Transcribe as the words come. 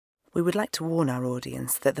We would like to warn our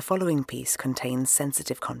audience that the following piece contains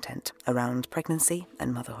sensitive content around pregnancy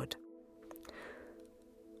and motherhood.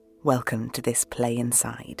 Welcome to this Play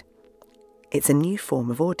Inside. It's a new form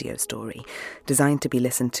of audio story designed to be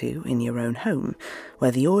listened to in your own home,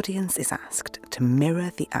 where the audience is asked to mirror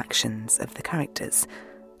the actions of the characters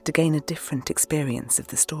to gain a different experience of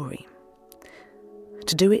the story.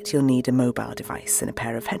 To do it, you'll need a mobile device and a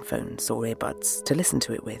pair of headphones or earbuds to listen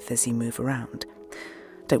to it with as you move around.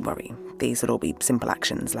 Don't worry, these will all be simple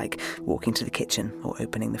actions like walking to the kitchen or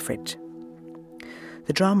opening the fridge.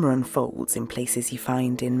 The drama unfolds in places you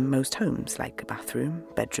find in most homes, like a bathroom,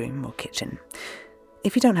 bedroom or kitchen.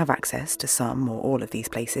 If you don't have access to some or all of these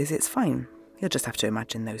places, it's fine. You'll just have to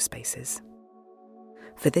imagine those spaces.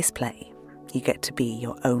 For this play, you get to be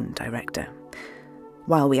your own director.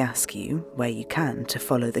 While we ask you, where you can, to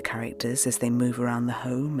follow the characters as they move around the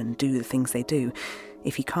home and do the things they do,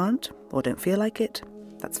 if you can't or don't feel like it,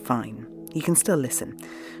 that's fine. You can still listen.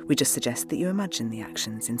 We just suggest that you imagine the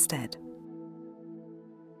actions instead.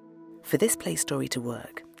 For this play story to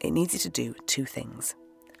work, it needs you to do two things.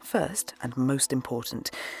 First, and most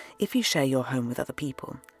important, if you share your home with other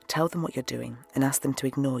people, tell them what you're doing and ask them to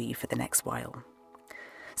ignore you for the next while.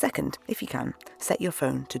 Second, if you can, set your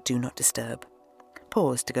phone to Do Not Disturb.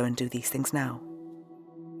 Pause to go and do these things now.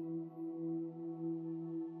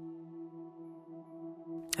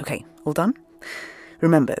 Okay, all done?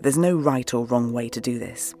 Remember, there's no right or wrong way to do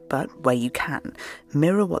this, but where you can,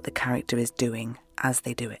 mirror what the character is doing as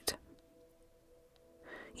they do it.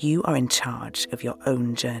 You are in charge of your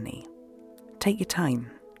own journey. Take your time.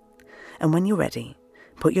 And when you're ready,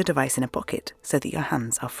 put your device in a pocket so that your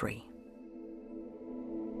hands are free.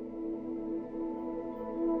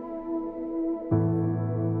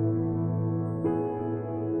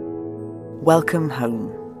 Welcome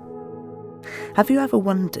home. Have you ever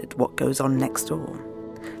wondered what goes on next door?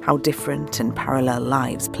 How different and parallel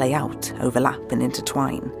lives play out, overlap and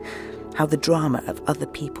intertwine? How the drama of other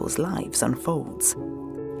people's lives unfolds?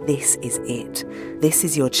 This is it. This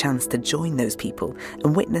is your chance to join those people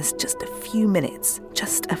and witness just a few minutes,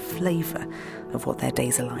 just a flavour of what their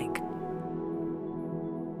days are like.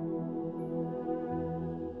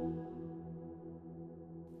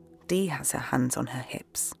 Dee has her hands on her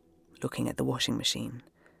hips, looking at the washing machine.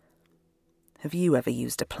 Have you ever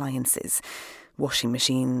used appliances, washing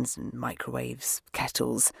machines and microwaves,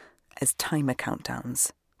 kettles, as timer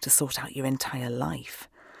countdowns to sort out your entire life?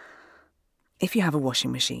 If you have a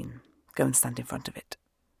washing machine, go and stand in front of it.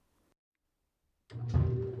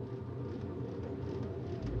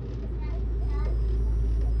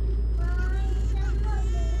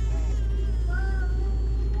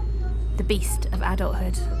 The beast of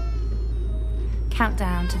adulthood.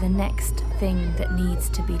 Countdown to the next thing that needs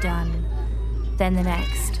to be done, then the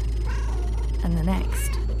next, and the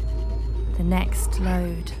next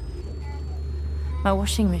load. My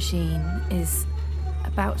washing machine is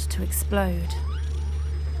about to explode.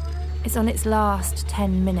 It's on its last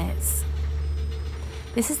 10 minutes.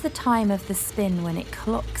 This is the time of the spin when it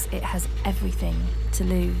clocks it has everything to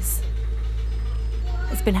lose.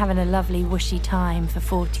 It's been having a lovely whooshy time for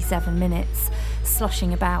 47 minutes,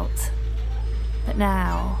 sloshing about. But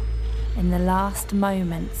now, in the last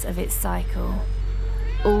moments of its cycle,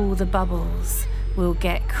 all the bubbles will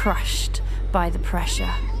get crushed by the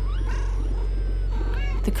pressure.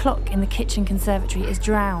 The clock in the kitchen conservatory is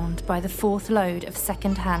drowned by the fourth load of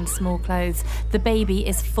second-hand small clothes. The baby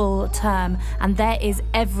is full term, and there is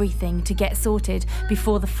everything to get sorted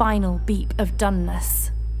before the final beep of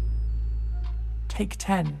doneness. Take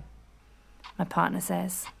 10, my partner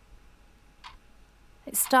says.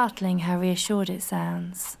 It's startling how reassured it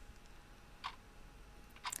sounds.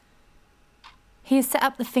 He has set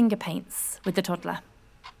up the finger paints with the toddler.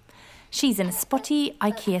 She's in a spotty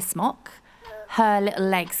IKEA smock, her little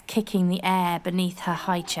legs kicking the air beneath her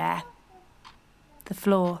high chair. The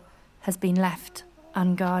floor has been left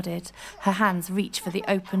unguarded. Her hands reach for the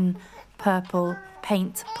open purple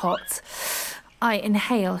paint pot. I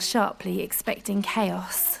inhale sharply, expecting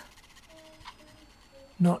chaos.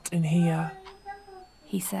 Not in here,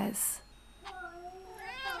 he says.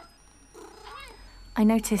 I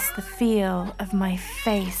notice the feel of my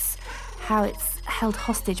face, how it's held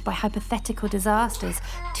hostage by hypothetical disasters,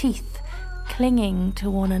 teeth clinging to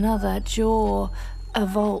one another, jaw a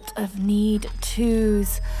vault of need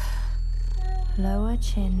twos, lower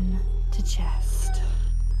chin to chest.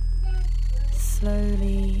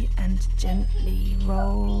 Slowly and gently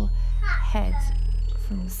roll head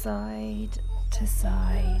from side to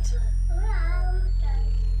side.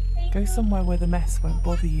 Go somewhere where the mess won't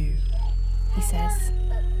bother you, he says.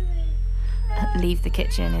 Leave the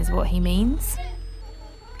kitchen is what he means.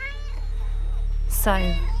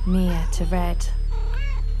 So near to red.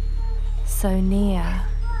 So near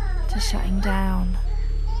to shutting down.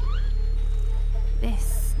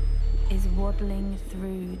 This is waddling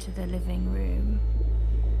through to the living room,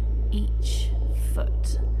 each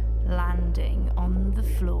foot landing on the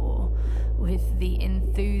floor with the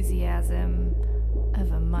enthusiasm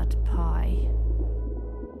of a mud pie.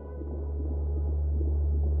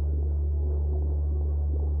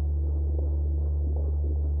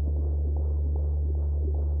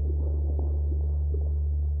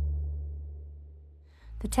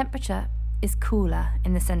 The temperature is cooler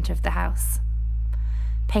in the centre of the house,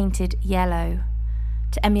 painted yellow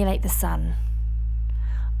to emulate the sun.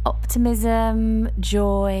 Optimism,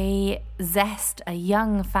 joy, zest, a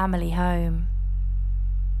young family home.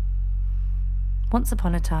 Once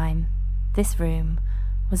upon a time, this room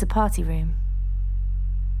was a party room.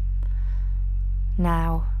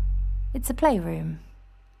 Now, it's a playroom,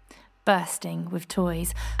 bursting with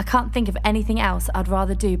toys. I can't think of anything else I'd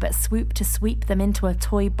rather do but swoop to sweep them into a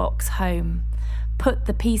toy box home, put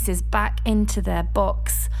the pieces back into their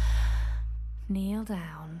box, kneel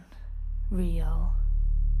down, real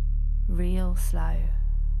slow.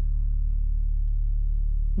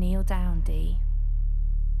 Kneel down, Dee.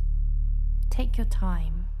 Take your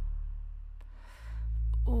time.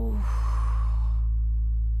 Ooh.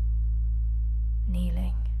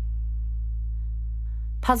 Kneeling.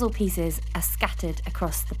 Puzzle pieces are scattered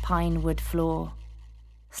across the pine wood floor.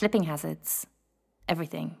 Slipping hazards.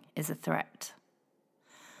 Everything is a threat.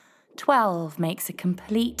 12 makes a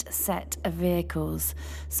complete set of vehicles.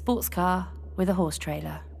 Sports car with a horse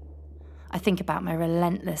trailer. I think about my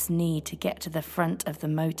relentless need to get to the front of the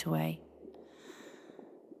motorway.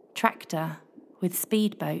 Tractor with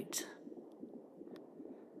speedboat.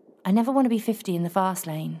 I never want to be 50 in the fast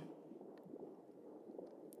lane.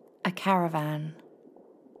 A caravan.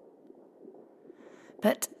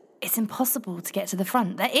 But it's impossible to get to the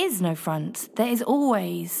front. There is no front. There is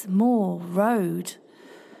always more road.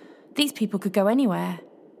 These people could go anywhere.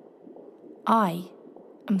 I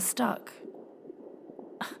am stuck.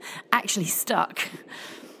 Actually stuck.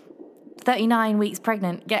 39 weeks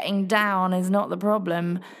pregnant, getting down is not the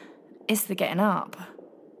problem. It's the getting up.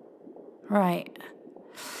 Right.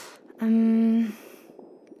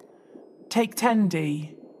 Take 10,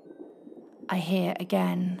 Dee. I hear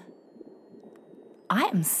again. I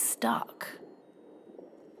am stuck.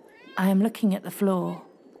 I am looking at the floor.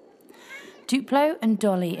 Duplo and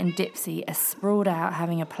Dolly and Dipsy are sprawled out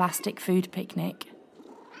having a plastic food picnic.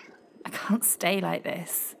 I can't stay like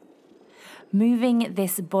this. Moving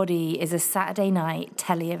this body is a Saturday night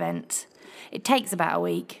telly event. It takes about a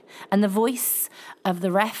week, and the voice of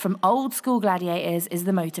the ref from Old School Gladiators is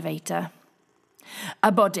the motivator.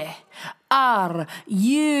 A body. Are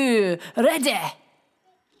you ready?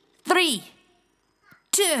 3,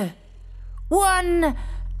 2, 1. I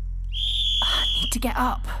need to get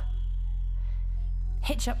up.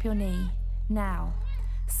 Hitch up your knee. Now.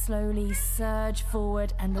 Slowly surge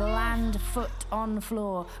forward and land foot on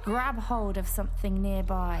floor. Grab hold of something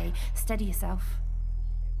nearby. Steady yourself.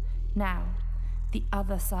 Now, the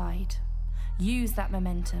other side. Use that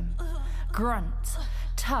momentum. Grunt.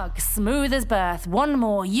 Tug. Smooth as birth. One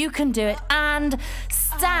more. You can do it. And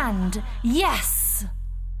stand. Yes!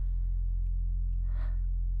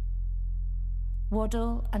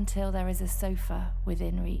 Waddle until there is a sofa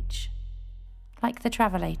within reach. Like the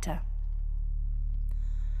travelator.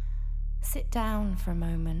 Sit down for a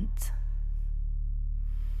moment.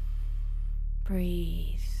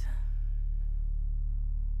 Breathe.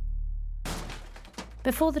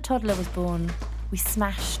 Before the toddler was born, we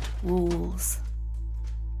smashed walls.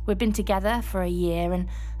 We'd been together for a year and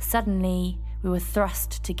suddenly we were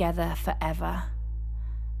thrust together forever.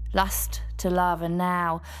 Lust to love, and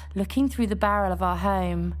now, looking through the barrel of our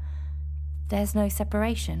home, there's no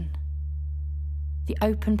separation. The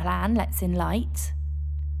open plan lets in light.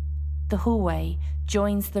 The hallway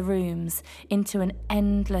joins the rooms into an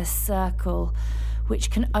endless circle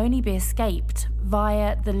which can only be escaped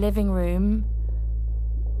via the living room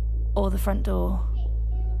or the front door.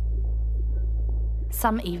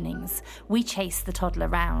 Some evenings, we chase the toddler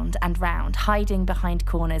round and round, hiding behind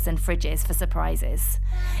corners and fridges for surprises.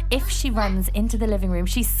 If she runs into the living room,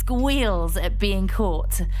 she squeals at being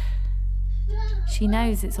caught. She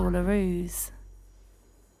knows it's all a ruse.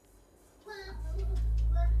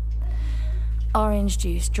 Orange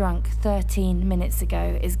juice drunk 13 minutes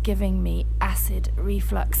ago is giving me acid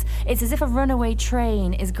reflux. It's as if a runaway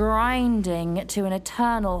train is grinding to an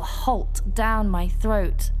eternal halt down my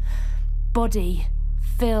throat. Body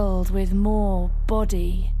filled with more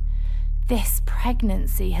body. This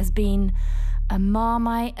pregnancy has been a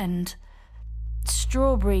Marmite and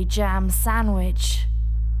strawberry jam sandwich.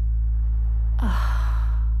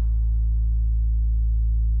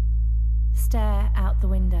 Stare out the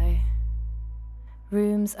window.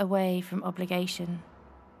 Rooms away from obligation.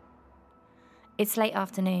 It's late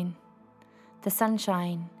afternoon. The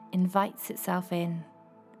sunshine invites itself in.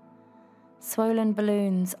 Swollen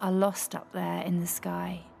balloons are lost up there in the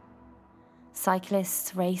sky.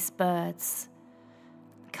 Cyclists race birds.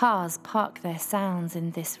 Cars park their sounds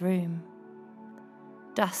in this room.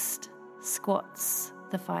 Dust squats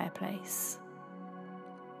the fireplace.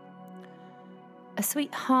 A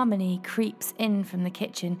sweet harmony creeps in from the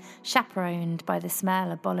kitchen, chaperoned by the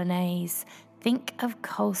smell of bolognese. Think of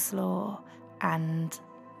coleslaw and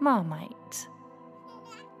Marmite.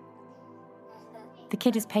 The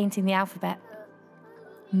kid is painting the alphabet.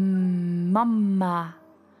 Mama,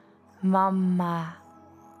 mama.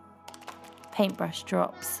 Paintbrush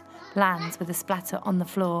drops, lands with a splatter on the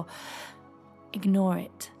floor. Ignore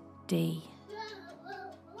it, D.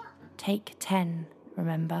 Take 10,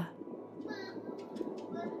 remember?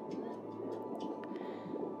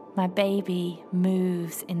 My baby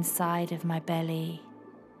moves inside of my belly.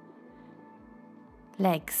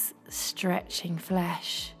 Legs stretching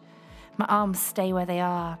flesh. My arms stay where they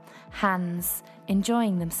are, hands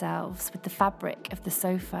enjoying themselves with the fabric of the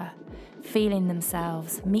sofa, feeling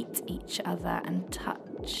themselves meet each other and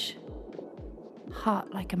touch.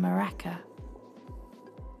 Heart like a maraca.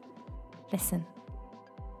 Listen.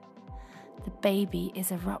 The baby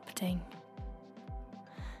is erupting.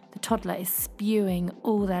 The toddler is spewing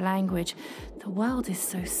all their language. The world is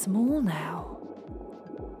so small now.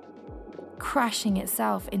 Crashing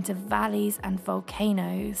itself into valleys and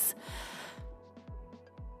volcanoes.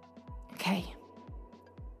 Okay.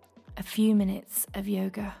 A few minutes of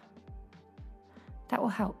yoga. That will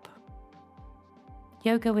help.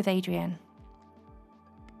 Yoga with Adrienne.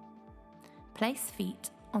 Place feet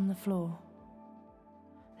on the floor.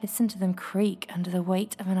 Listen to them creak under the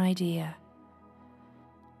weight of an idea.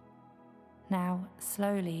 Now,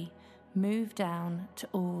 slowly, move down to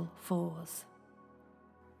all fours.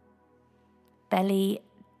 Belly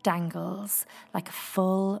dangles like a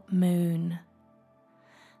full moon.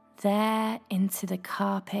 There into the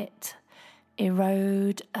carpet,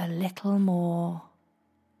 erode a little more.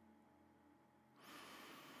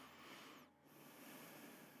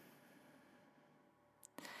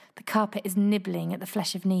 The carpet is nibbling at the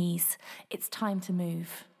flesh of knees. It's time to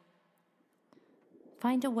move.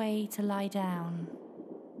 Find a way to lie down.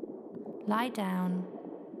 Lie down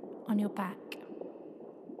on your back.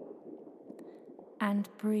 And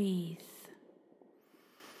breathe.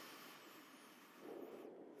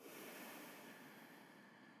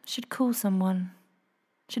 Should call someone.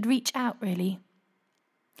 Should reach out, really.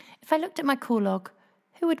 If I looked at my call log,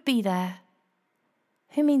 who would be there?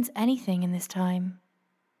 Who means anything in this time?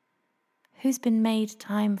 Who's been made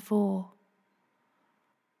time for?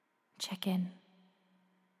 Check in.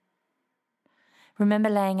 Remember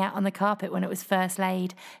laying out on the carpet when it was first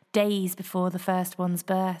laid, days before the first one's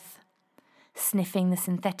birth. Sniffing the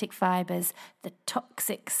synthetic fibres, the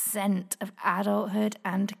toxic scent of adulthood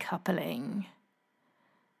and coupling.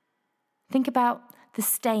 Think about the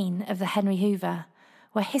stain of the Henry Hoover,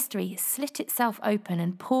 where history slit itself open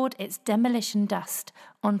and poured its demolition dust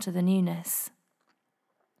onto the newness.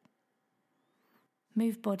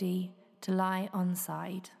 Move body to lie on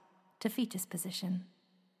side, to fetus position.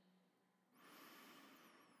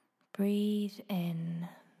 Breathe in.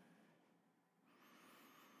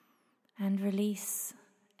 And release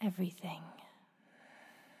everything.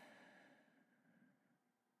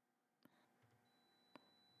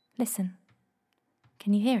 Listen.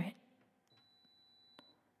 Can you hear it?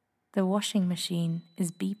 The washing machine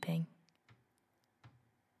is beeping.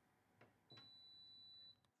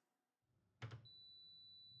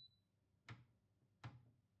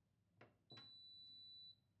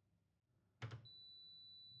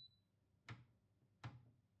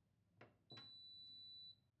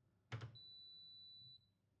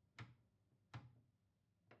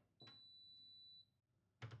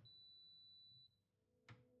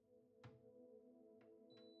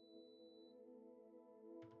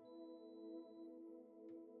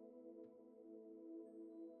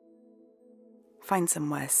 Find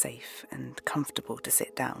somewhere safe and comfortable to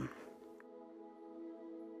sit down.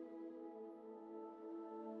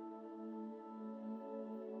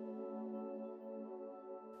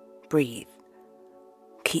 Breathe.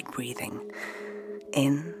 Keep breathing.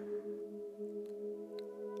 In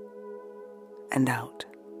and out.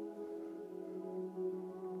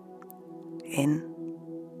 In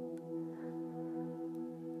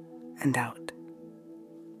and out.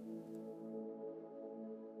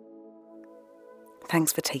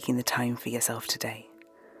 Thanks for taking the time for yourself today,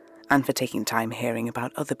 and for taking time hearing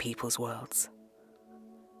about other people's worlds.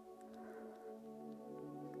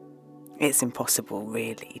 It's impossible,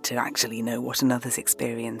 really, to actually know what another's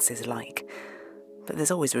experience is like, but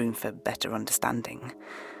there's always room for better understanding.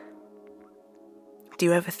 Do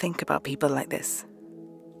you ever think about people like this,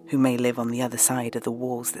 who may live on the other side of the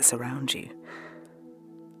walls that surround you?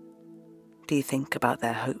 Do you think about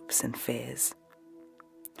their hopes and fears,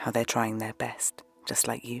 how they're trying their best, just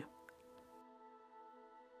like you?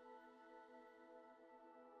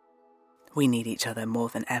 We need each other more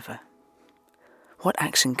than ever. What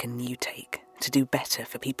action can you take to do better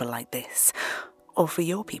for people like this, or for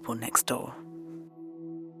your people next door?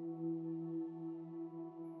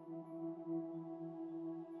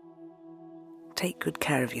 Take good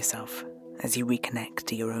care of yourself as you reconnect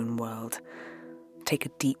to your own world. Take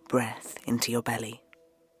a deep breath into your belly.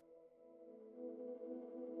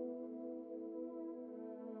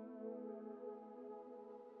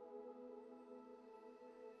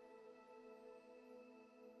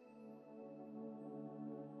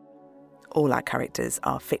 All our characters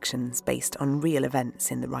are fictions based on real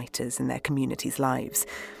events in the writers' and their communities' lives.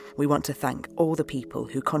 We want to thank all the people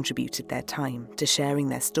who contributed their time to sharing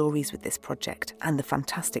their stories with this project and the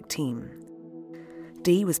fantastic team.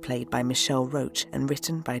 Dee was played by Michelle Roach and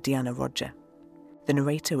written by Deanna Roger. The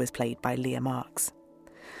narrator was played by Leah Marks.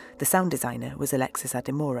 The sound designer was Alexis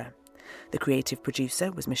Ademora. The creative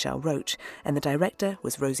producer was Michelle Roach, and the director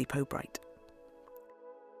was Rosie Pobright.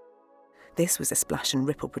 This was a Splash and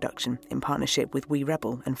Ripple production in partnership with We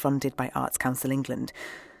Rebel and funded by Arts Council England.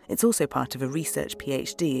 It's also part of a research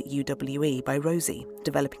PhD at UWE by Rosie,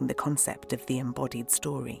 developing the concept of the embodied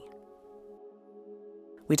story.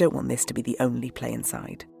 We don't want this to be the only Play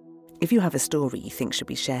Inside. If you have a story you think should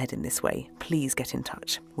be shared in this way, please get in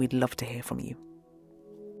touch. We'd love to hear from you.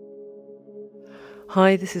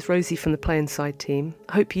 Hi, this is Rosie from the Play Inside team.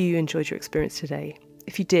 I hope you enjoyed your experience today.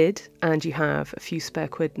 If you did, and you have a few spare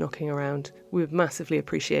quid knocking around, we would massively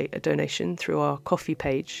appreciate a donation through our Ko-fi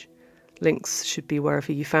page. Links should be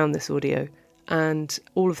wherever you found this audio. And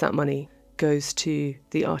all of that money goes to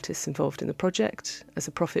the artists involved in the project as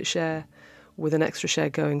a profit share, with an extra share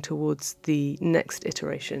going towards the next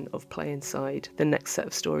iteration of Play Inside, the next set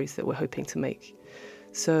of stories that we're hoping to make.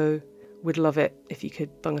 So we'd love it if you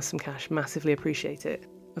could bung us some cash, massively appreciate it.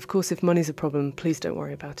 Of course, if money's a problem, please don't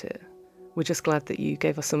worry about it. We're just glad that you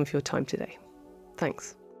gave us some of your time today.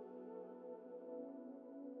 Thanks.